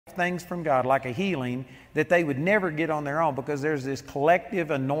things from God, like a healing, that they would never get on their own, because there's this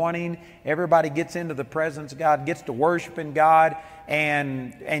collective anointing. Everybody gets into the presence of God, gets to worshiping God,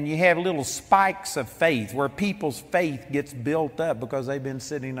 and you have little spikes of faith where people's faith gets built up because they've been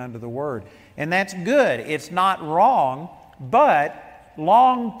sitting under the Word. And that's good. It's not wrong, but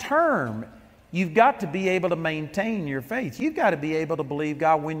long term, you've got to be able to maintain your faith. You've got to be able to believe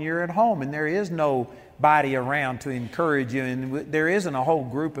God when you're at home and there is nobody around to encourage you, and there isn't a whole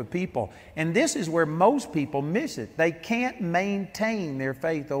group of people. And this is where most people miss it. They can't maintain their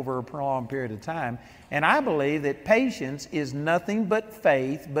faith over a prolonged period of time. And I believe that patience is nothing but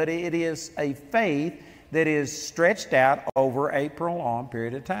faith, but it is a faith that is stretched out over a prolonged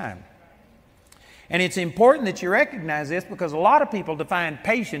period of time. And it's important that you recognize this, because a lot of people define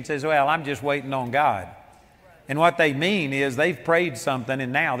patience as, well, I'm just waiting on God. And what they mean is they've prayed something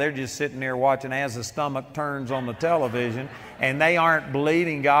and now they're just sitting there watching as the stomach turns on the television, and they aren't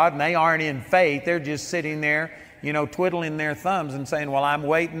believing God and they aren't in faith. They're just sitting there, twiddling their thumbs and saying, well, I'm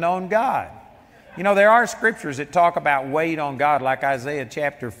waiting on God. There are scriptures that talk about wait on God, like Isaiah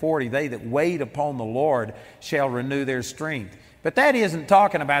chapter 40, they that wait upon the Lord shall renew their strength. But that isn't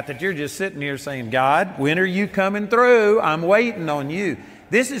talking about that you're just sitting here saying, God, when are you coming through? I'm waiting on you.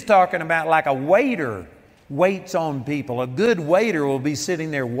 This is talking about like a waiter waits on people. A good waiter will be sitting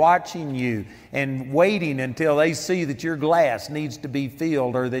there watching you and waiting until they see that your glass needs to be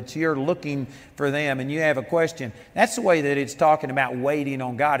filled or that you're looking for them and you have a question. That's the way that it's talking about waiting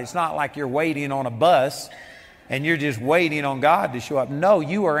on God. It's not like you're waiting on a bus and you're just waiting on God to show up. No,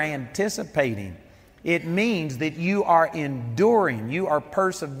 you are anticipating. It means that you are enduring. You are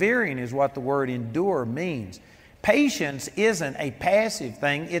persevering is what the word endure means. Patience isn't a passive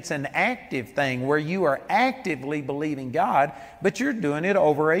thing. It's an active thing where you are actively believing God, but you're doing it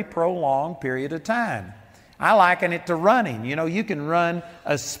over a prolonged period of time. I liken it to running. You can run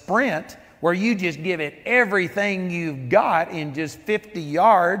a sprint where you just give it everything you've got in just 50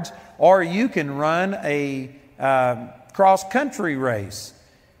 yards, or you can run a cross-country race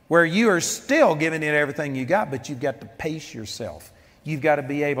where you are still giving it everything you got, but you've got to pace yourself. You've got to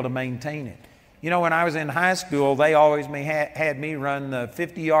be able to maintain it. When I was in high school, they always had me run the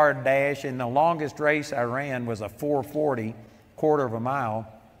 50-yard dash, and the longest race I ran was a 4:40, quarter of a mile.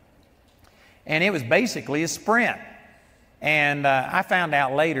 And it was basically a sprint. And I found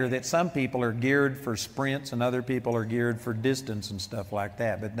out later that some people are geared for sprints and other people are geared for distance and stuff like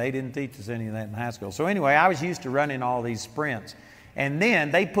that. But they didn't teach us any of that in high school. So anyway, I was used to running all these sprints. And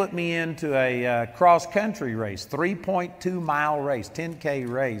then they put me into a cross-country race, 3.2-mile race, 10K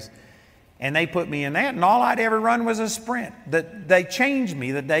race. And they put me in that, and all I'd ever run was a sprint. They changed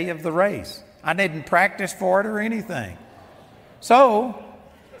me the day of the race. I didn't practice for it or anything. So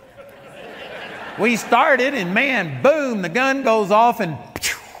we started, and man, boom, the gun goes off, and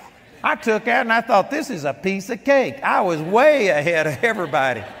I took out, and I thought, this is a piece of cake. I was way ahead of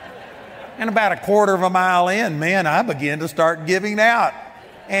everybody. And about a quarter of a mile in, man, I began to start giving out.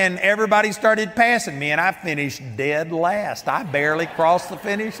 And everybody started passing me, and I finished dead last. I barely crossed the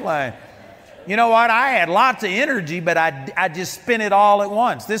finish line. You know what? I had lots of energy, but I just spent it all at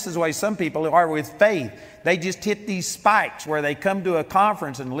once. This is the way some people are with faith. They just hit these spikes where they come to a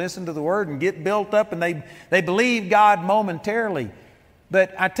conference and listen to the Word and get built up, and they believe God momentarily.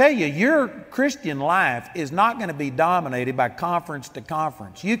 But I tell you, your Christian life is not going to be dominated by conference to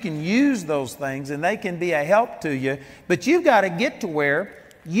conference. You can use those things and they can be a help to you, but you've got to get to where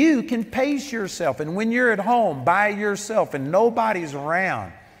you can pace yourself. And when you're at home by yourself and nobody's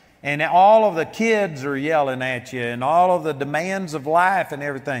around and all of the kids are yelling at you and all of the demands of life and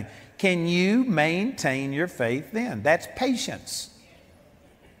everything, can you maintain your faith then? That's patience.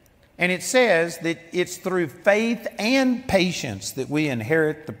 And it says that it's through faith and patience that we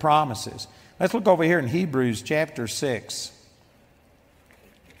inherit the promises. Let's look over here in Hebrews chapter 6.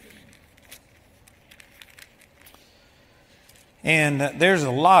 And there's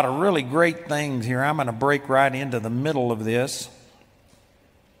a lot of really great things here. I'm going to break right into the middle of this.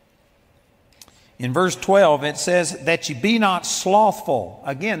 In verse 12, it says that you be not slothful.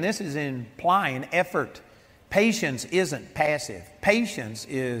 Again, this is implying effort. Patience isn't passive. Patience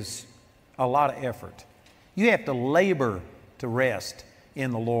is a lot of effort. You have to labor to rest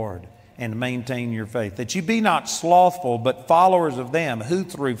in the Lord and maintain your faith. That you be not slothful, but followers of them who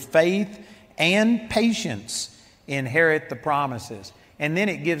through faith and patience inherit the promises. And then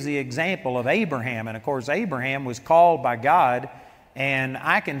it gives the example of Abraham. And of course, Abraham was called by God And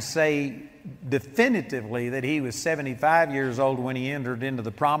I can say definitively that he was 75 years old when he entered into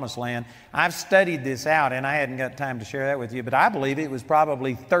the Promised Land. I've studied this out, and I hadn't got time to share that with you, but I believe it was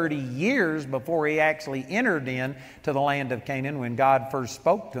probably 30 years before he actually entered into the land of Canaan when God first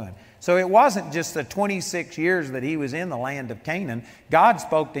spoke to him. So it wasn't just the 26 years that he was in the land of Canaan. God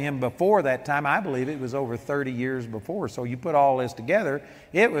spoke to him before that time. I believe it was over 30 years before. So you put all this together,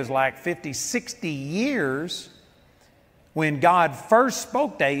 it was like 50, 60 years when God first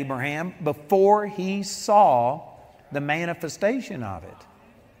spoke to Abraham before he saw the manifestation of it.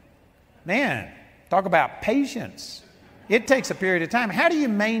 Man, talk about patience. It takes a period of time. How do you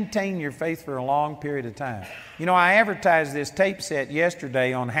maintain your faith for a long period of time? You know, I advertised this tape set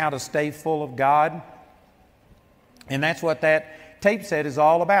yesterday on how to stay full of God. And that's what that tape set is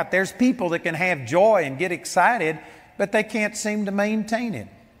all about. There's people that can have joy and get excited, but they can't seem to maintain it.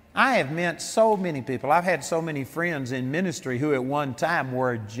 I have met so many people. I've had so many friends in ministry who at one time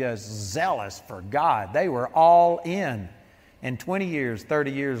were just zealous for God. They were all in. And 20 years,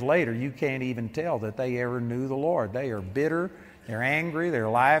 30 years later, you can't even tell that they ever knew the Lord. They are bitter, they're angry, their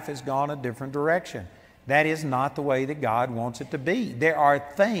life has gone a different direction. That is not the way that God wants it to be. There are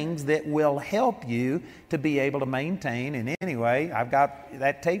things that will help you to be able to maintain. And anyway, I've got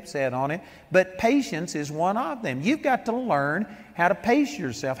that tape set on it. But patience is one of them. You've got to learn how to pace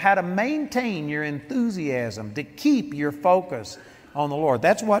yourself, how to maintain your enthusiasm, to keep your focus on the Lord.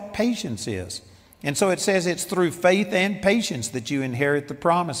 That's what patience is. And so it says it's through faith and patience that you inherit the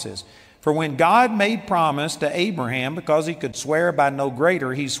promises. For when God made promise to Abraham, because he could swear by no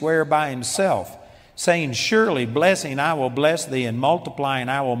greater, he swore by himself, saying, surely blessing I will bless thee, and multiplying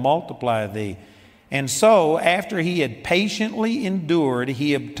I will multiply thee. And so after he had patiently endured,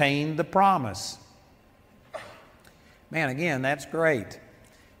 he obtained the promise. Man, again, that's great.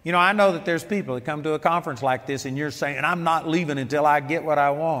 You know, I know that there's people that come to a conference like this and you're saying, I'm not leaving until I get what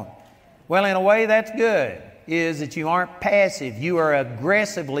I want. Well, in a way, that's good, is that you aren't passive. You are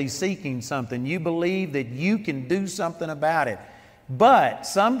aggressively seeking something. You believe that you can do something about it. But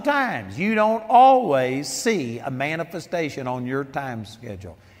sometimes you don't always see a manifestation on your time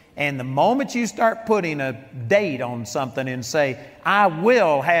schedule. And the moment you start putting a date on something and say, I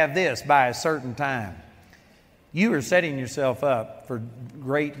will have this by a certain time, you are setting yourself up for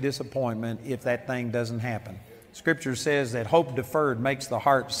great disappointment if that thing doesn't happen. Scripture says that hope deferred makes the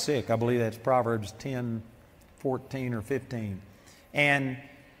heart sick. I believe that's Proverbs 10, 14 or 15. And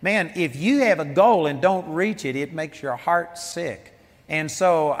man, if you have a goal and don't reach it, it makes your heart sick. And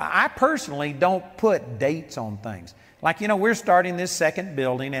so I personally don't put dates on things. Like, you know, we're starting this second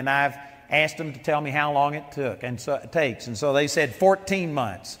building, and I've asked them to tell me how long it takes. And so they said 14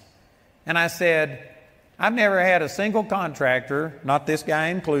 months. And I said, I've never had a single contractor, not this guy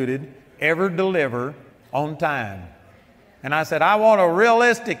included, ever deliver on time. And I said, I want a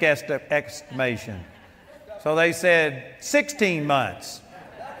realistic estimation. So they said 16 months.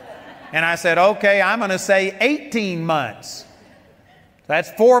 And I said, okay, I'm going to say 18 months.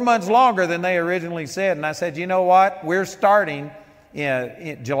 That's 4 months longer than they originally said. And I said, you know what? We're starting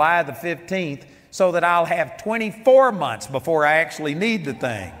in July the 15th so that I'll have 24 months before I actually need the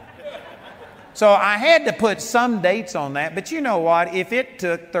thing. So I had to put some dates on that. But you know what? If it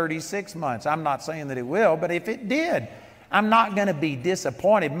took 36 months, I'm not saying that it will, but if it did, I'm not going to be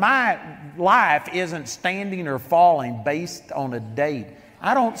disappointed. My life isn't standing or falling based on a date.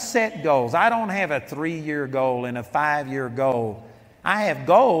 I don't set goals. I don't have a 3-year goal and a 5-year goal. I have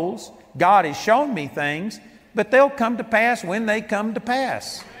goals. God has shown me things, but they'll come to pass when they come to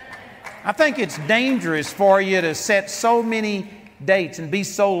pass. I think it's dangerous for you to set so many dates and be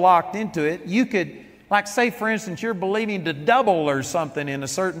so locked into it. You could, like say for instance, you're believing to double or something in a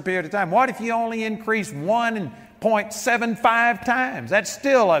certain period of time. What if you only increase 1.75 times? That's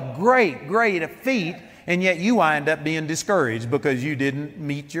still a great feat, and yet you wind up being discouraged because you didn't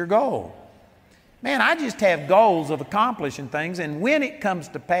meet your goal. Man, I just have goals of accomplishing things, and when it comes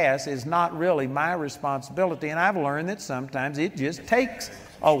to pass is not really my responsibility. And I've learned that sometimes it just takes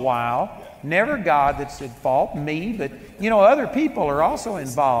a while. Never God that's at fault, me, but you know, other people are also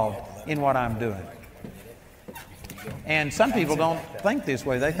involved in what I'm doing. And some people don't think this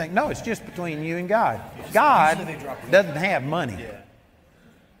way. They think, no, it's just between you and God. God doesn't have money.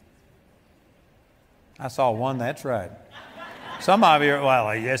 I saw one, that's right. Some of you are,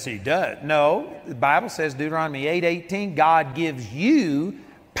 well, yes, he does. No, the Bible says, Deuteronomy 8:18, God gives you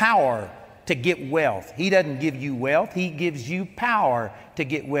power to get wealth. He doesn't give you wealth. He gives you power to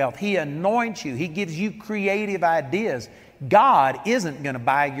get wealth. He anoints you. He gives you creative ideas. God isn't going to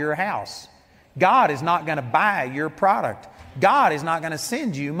buy your house. God is not going to buy your product. God is not going to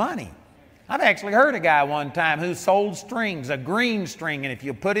send you money. I've actually heard a guy one time who sold strings, a green string, and if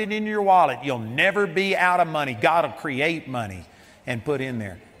you put it in your wallet, you'll never be out of money. God will create money and put in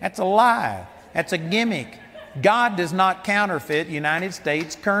there. That's a lie. That's a gimmick. God does not counterfeit United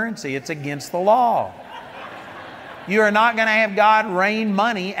States currency. It's against the law. You are not going to have God rain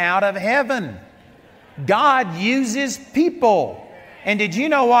money out of heaven. God uses people. And did you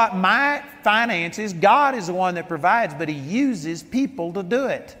know what? My finances, God is the one that provides, but He uses people to do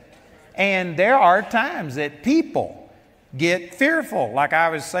it. And there are times that people get fearful. Like I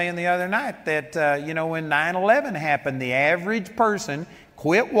was saying the other night that, when 9/11 happened, the average person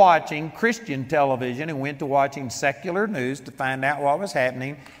quit watching Christian television and went to watching secular news to find out what was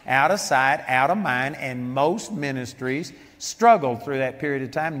happening, out of sight, out of mind, and most ministries struggled through that period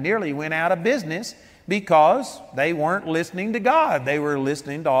of time, nearly went out of business because they weren't listening to God. They were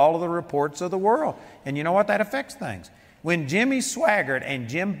listening to all of the reports of the world. And you know what? That affects things. When Jimmy Swaggart and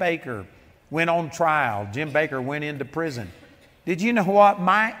Jim Baker went on trial, Jim Baker went into prison, did you know what?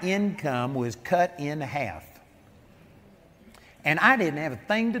 My income was cut in half. And I didn't have a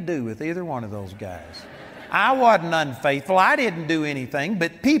thing to do with either one of those guys. I wasn't unfaithful. I didn't do anything,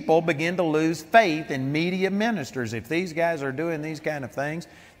 but people begin to lose faith in media ministers. If these guys are doing these kind of things,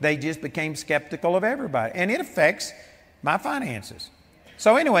 they just became skeptical of everybody. And it affects my finances.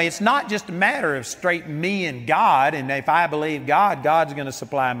 So anyway, it's not just a matter of straight me and God, and if I believe God, God's going to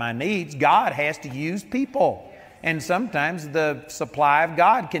supply my needs. God has to use people. And sometimes the supply of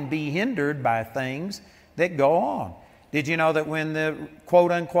God can be hindered by things that go on. Did you know that when the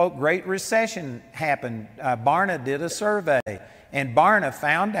quote-unquote Great Recession happened, Barna did a survey, and Barna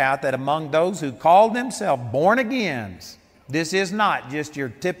found out that among those who called themselves born-agains, this is not just your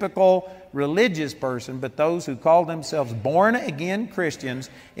typical religious person, but those who called themselves born-again Christians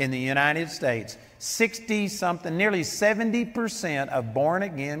in the United States, 60-something, nearly 70% of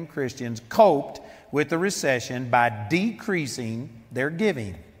born-again Christians coped with the recession by decreasing their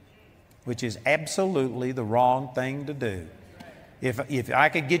giving, which is absolutely the wrong thing to do. If I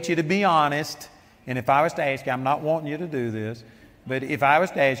could get you to be honest, and if I was to ask you, I'm not wanting you to do this, but if I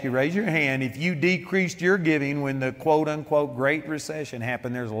was to ask you, raise your hand, if you decreased your giving when the quote-unquote Great Recession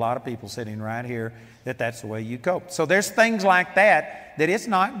happened, there's a lot of people sitting right here that's the way you cope. So there's things like that it's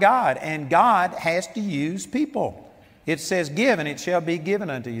not God, and God has to use people. It says, give, and it shall be given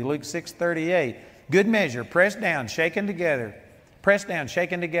unto you, Luke 6:38. Good measure, pressed down, shaken together,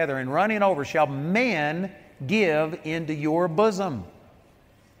 and running over shall men give into your bosom.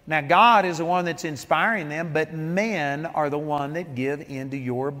 Now, God is the one that's inspiring them, but men are the one that give into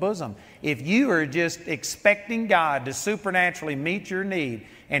your bosom. If you are just expecting God to supernaturally meet your need,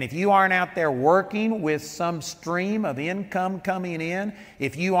 and if you aren't out there working with some stream of income coming in,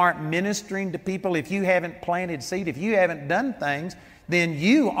 if you aren't ministering to people, if you haven't planted seed, if you haven't done things, then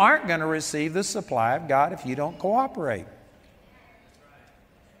you aren't going to receive the supply of God if you don't cooperate.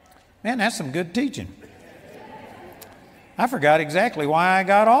 Man, that's some good teaching. I forgot exactly why I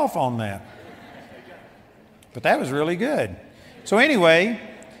got off on that. But that was really good. So anyway,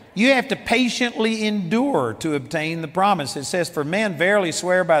 you have to patiently endure to obtain the promise. It says, for men verily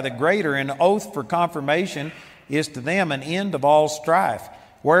swear by the greater, and oath for confirmation is to them an end of all strife,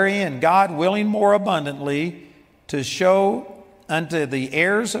 wherein God willing more abundantly to show unto the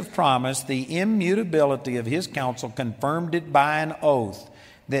heirs of promise the immutability of His counsel, confirmed it by an oath,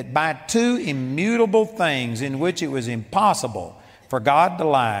 that by two immutable things in which it was impossible for God to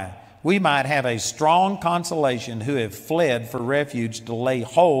lie, we might have a strong consolation who have fled for refuge to lay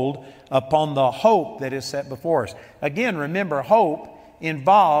hold upon the hope that is set before us. Again, remember, hope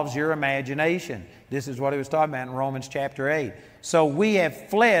involves your imagination. This is what he was talking about in Romans chapter 8. So we have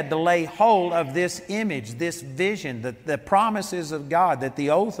fled to lay hold of this image, this vision, the promises of God, that the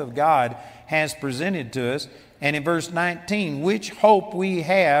oath of God has presented to us. And in verse 19, which hope we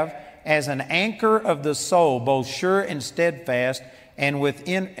have as an anchor of the soul, both sure and steadfast, and which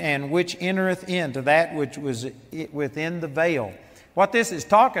entereth into that which was within the veil. What this is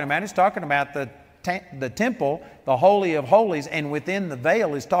talking about, it's talking about the temple, the Holy of Holies, and within the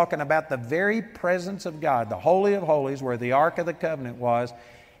veil is talking about the very presence of God, the Holy of Holies, where the Ark of the Covenant was.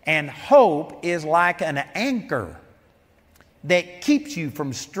 And hope is like an anchor that keeps you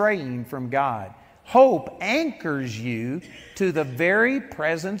from straying from God. Hope anchors you to the very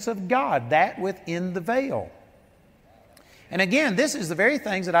presence of God, that within the veil. And again, this is the very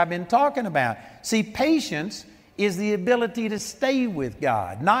things that I've been talking about. See, patience is the ability to stay with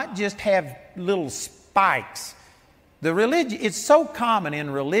God, not just have little spikes. It's so common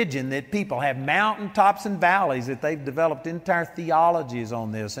in religion that people have mountaintops and valleys, that they've developed entire theologies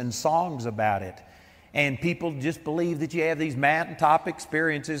on this and songs about it. And people just believe that you have these mountaintop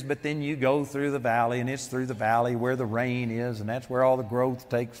experiences, but then you go through the valley, and it's through the valley where the rain is, and that's where all the growth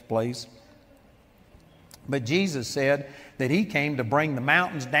takes place. But Jesus said that He came to bring the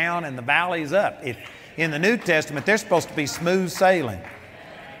mountains down and the valleys up. In the New Testament, they're supposed to be smooth sailing.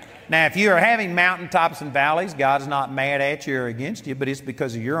 Now, if you are having mountaintops and valleys, God's not mad at you or against you, but it's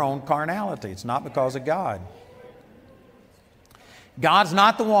because of your own carnality. It's not because of God. God's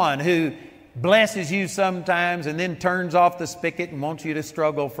not the one who blesses you sometimes and then turns off the spigot and wants you to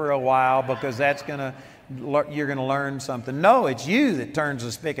struggle for a while because you're going to learn something. No, it's you that turns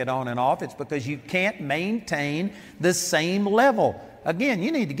the spigot on and off. It's because you can't maintain the same level. Again,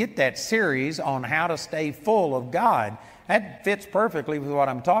 you need to get that series on how to stay full of God. That fits perfectly with what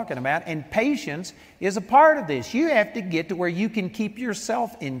I'm talking about. And patience is a part of this. You have to get to where you can keep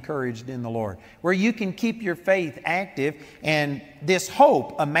yourself encouraged in the Lord, where you can keep your faith active. And this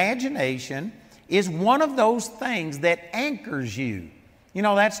hope, imagination, is one of those things that anchors you. You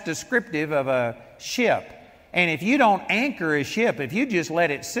know, that's descriptive of a ship. And if you don't anchor a ship, if you just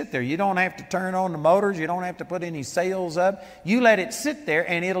let it sit there, you don't have to turn on the motors, you don't have to put any sails up. You let it sit there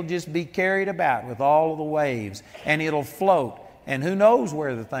and it'll just be carried about with all of the waves and it'll float. And who knows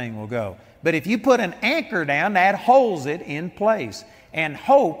where the thing will go. But if you put an anchor down, that holds it in place. And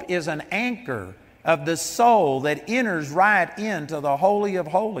hope is an anchor of the soul that enters right into the Holy of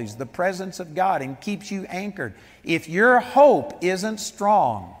Holies, the presence of God, and keeps you anchored. If your hope isn't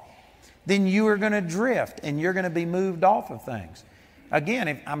strong, then you are going to drift and you're going to be moved off of things.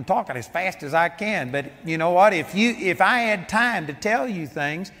 Again, I'm talking as fast as I can, but you know what? If I had time to tell you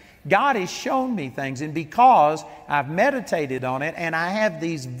things, God has shown me things, and because I've meditated on it and I have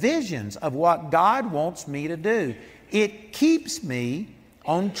these visions of what God wants me to do, it keeps me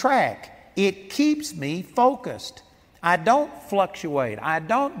on track. It keeps me focused. I don't fluctuate. I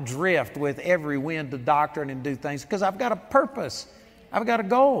don't drift with every wind of doctrine and do things because I've got a purpose. I've got a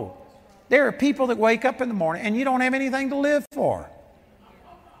goal. There are people that wake up in the morning and you don't have anything to live for.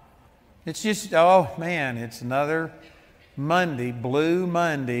 It's just, oh man, it's another Monday, Blue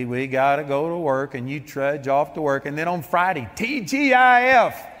Monday. We got to go to work, and you trudge off to work. And then on Friday,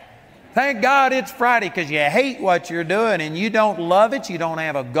 TGIF. Thank God it's Friday, because you hate what you're doing and you don't love it. You don't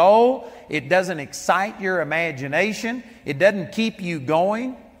have a goal. It doesn't excite your imagination. It doesn't keep you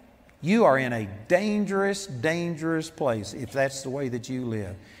going. You are in a dangerous, dangerous place if that's the way that you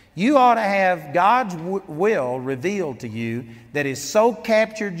live. You ought to have God's will revealed to you that has so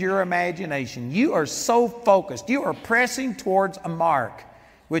captured your imagination. You are so focused. You are pressing towards a mark,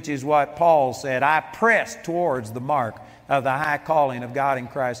 which is what Paul said, I press towards the mark of the high calling of God in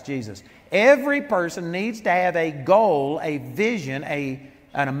Christ Jesus. Every person needs to have a goal, a vision,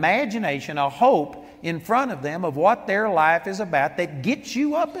 an imagination, a hope in front of them of what their life is about that gets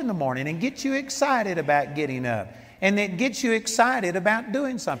you up in the morning and gets you excited about getting up. And that gets you excited about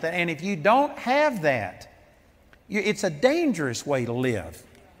doing something. And if you don't have that, it's a dangerous way to live.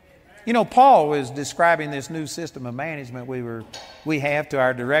 You know, Paul was describing this new system of management we have to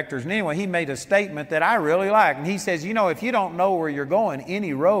our directors. And anyway, he made a statement that I really like. And he says, you know, if you don't know where you're going,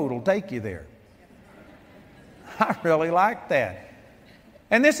 any road will take you there. I really like that.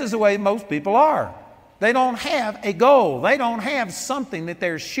 And this is the way most people are. They don't have a goal. They don't have something that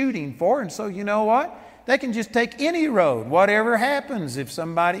they're shooting for. And so you know what? They can just take any road, whatever happens. If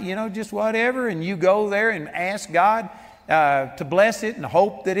somebody, you know, just whatever, and you go there and ask God to bless it and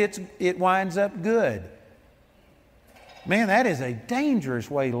hope that it winds up good. Man, that is a dangerous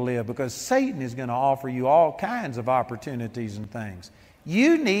way to live, because Satan is going to offer you all kinds of opportunities and things.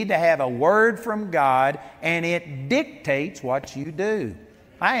 You need to have a word from God, and it dictates what you do.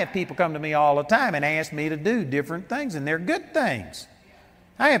 I have people come to me all the time and ask me to do different things, and they're good things.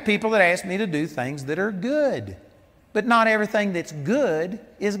 I have people that ask me to do things that are good, but not everything that's good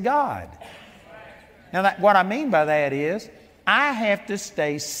is God. Now, what I mean by that is I have to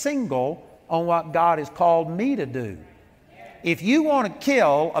stay single on what God has called me to do. If you want to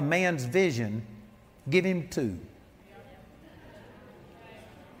kill a man's vision, give him two,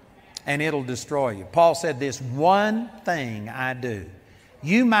 and it'll destroy you. Paul said, this one thing I do.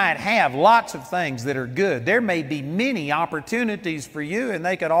 You might have lots of things that are good. There may be many opportunities for you, and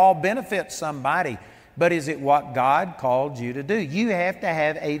they could all benefit somebody. But is it what God called you to do? You have to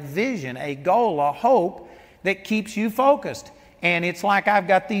have a vision, a goal, a hope that keeps you focused. And it's like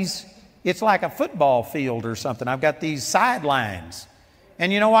it's like a football field or something. I've got these sidelines.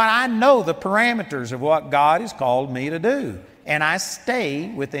 And you know what? I know the parameters of what God has called me to do. And I stay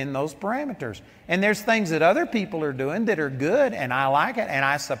within those parameters. And there's things that other people are doing that are good, and I like it, and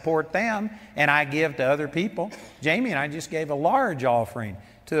I support them, and I give to other people. Jamie and I just gave a large offering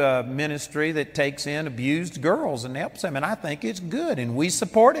to a ministry that takes in abused girls and helps them, and I think it's good, and we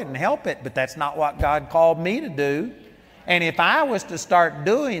support it and help it, but that's not what God called me to do. And if I was to start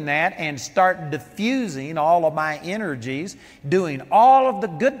doing that and start diffusing all of my energies, doing all of the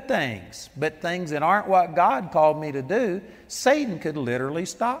good things, but things that aren't what God called me to do, Satan could literally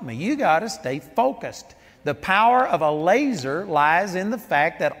stop me. You got to stay focused. The power of a laser lies in the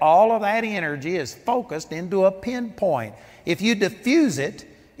fact that all of that energy is focused into a pinpoint. If you diffuse it,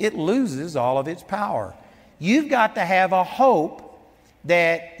 it loses all of its power. You've got to have a hope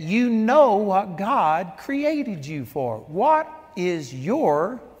that you know what God created you for. What is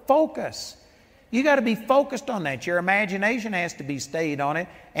your focus? You got to be focused on that. Your imagination has to be stayed on it,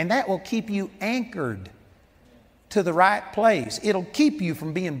 and that will keep you anchored to the right place. It'll keep you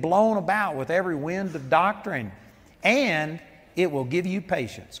from being blown about with every wind of doctrine, and it will give you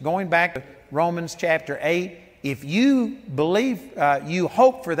patience. Going back to Romans chapter 8, if you believe, you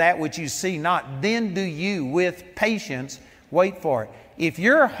hope for that which you see not, then do you with patience wait for it. If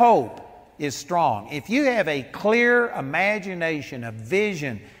your hope is strong, if you have a clear imagination, a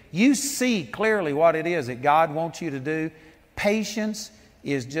vision, you see clearly what it is that God wants you to do, patience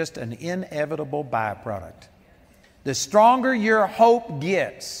is just an inevitable byproduct. The stronger your hope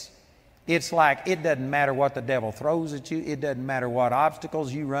gets, it's like it doesn't matter what the devil throws at you. It doesn't matter what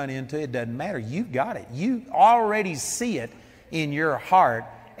obstacles you run into. It doesn't matter. You've got it. You already see it in your heart,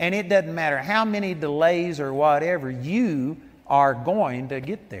 and it doesn't matter how many delays or whatever, you are going to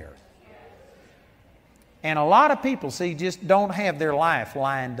get there. And a lot of people, see, just don't have their life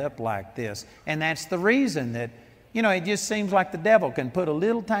lined up like this. And that's the reason that, it just seems like the devil can put a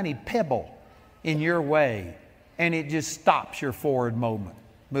little tiny pebble in your way, and it just stops your forward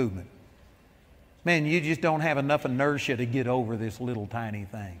movement. Man, you just don't have enough inertia to get over this little tiny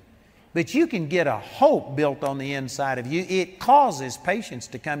thing. But you can get a hope built on the inside of you. It causes patience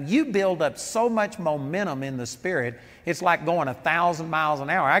to come. You build up so much momentum in the Spirit, it's like going 1,000 miles an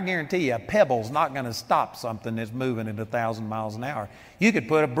hour. I guarantee you a pebble's not going to stop something that's moving at 1,000 miles an hour. You could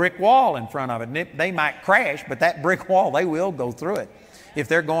put a brick wall in front of it, and they might crash, but that brick wall, they will go through it if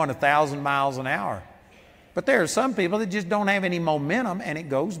they're going 1,000 miles an hour. But there are some people that just don't have any momentum, and it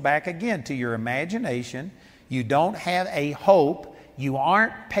goes back again to your imagination. You don't have a hope. You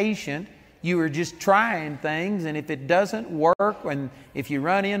aren't patient. You are just trying things, and if it doesn't work, and if you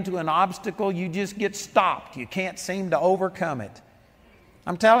run into an obstacle, you just get stopped. You can't seem to overcome it.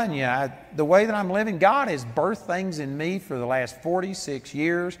 I'm telling you, the way that I'm living, God has birthed things in me for the last 46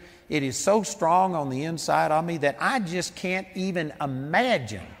 years. It is so strong on the inside of me that I just can't even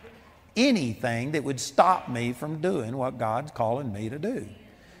imagine anything that would stop me from doing what God's calling me to do.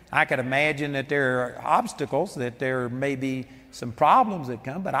 I could imagine that there are obstacles, that there may be some problems that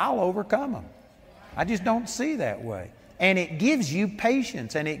come, but I'll overcome them. I just don't see that way. And it gives you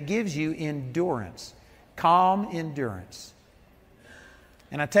patience, and it gives you endurance, calm endurance.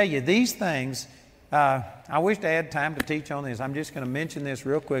 And I tell you, these things, I wish I had time to teach on this. I'm just going to mention this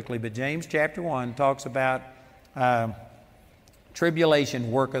real quickly, but James chapter 1 talks about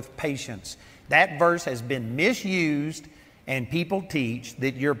tribulation worketh patience. That verse has been misused, and people teach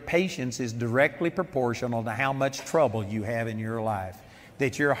that your patience is directly proportional to how much trouble you have in your life,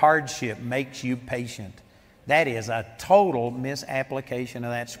 that your hardship makes you patient. That is a total misapplication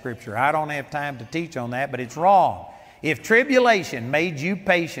of that scripture. I don't have time to teach on that, but it's wrong. If tribulation made you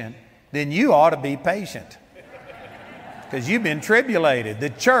patient, then you ought to be patient, because you've been tribulated. The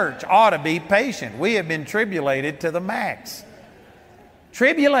church ought to be patient. We have been tribulated to the max.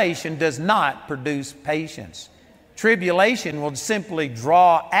 Tribulation does not produce patience. Tribulation will simply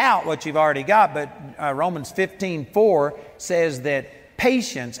draw out what you've already got, but Romans 15:4 says that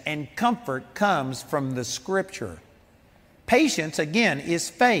patience and comfort comes from the Scripture. Patience, again, is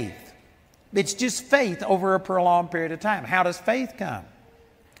faith. It's just faith over a prolonged period of time. How does faith come?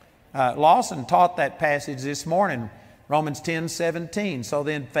 Lawson taught that passage this morning, Romans 10:17. So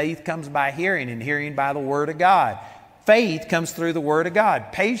then faith comes by hearing, and hearing by the Word of God. Faith comes through the Word of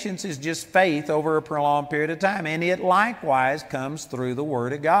God. Patience is just faith over a prolonged period of time, and it likewise comes through the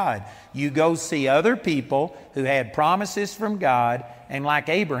Word of God. You go see other people who had promises from God, and like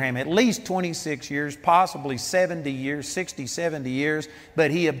Abraham, at least 26 years, possibly 70 years, 60, 70 years,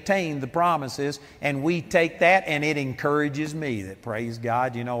 but he obtained the promises, and we take that, and it encourages me that, praise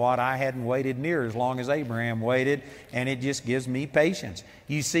God, you know what, I hadn't waited near as long as Abraham waited, and it just gives me patience.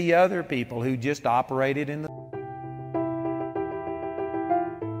 You see other people who just operated in the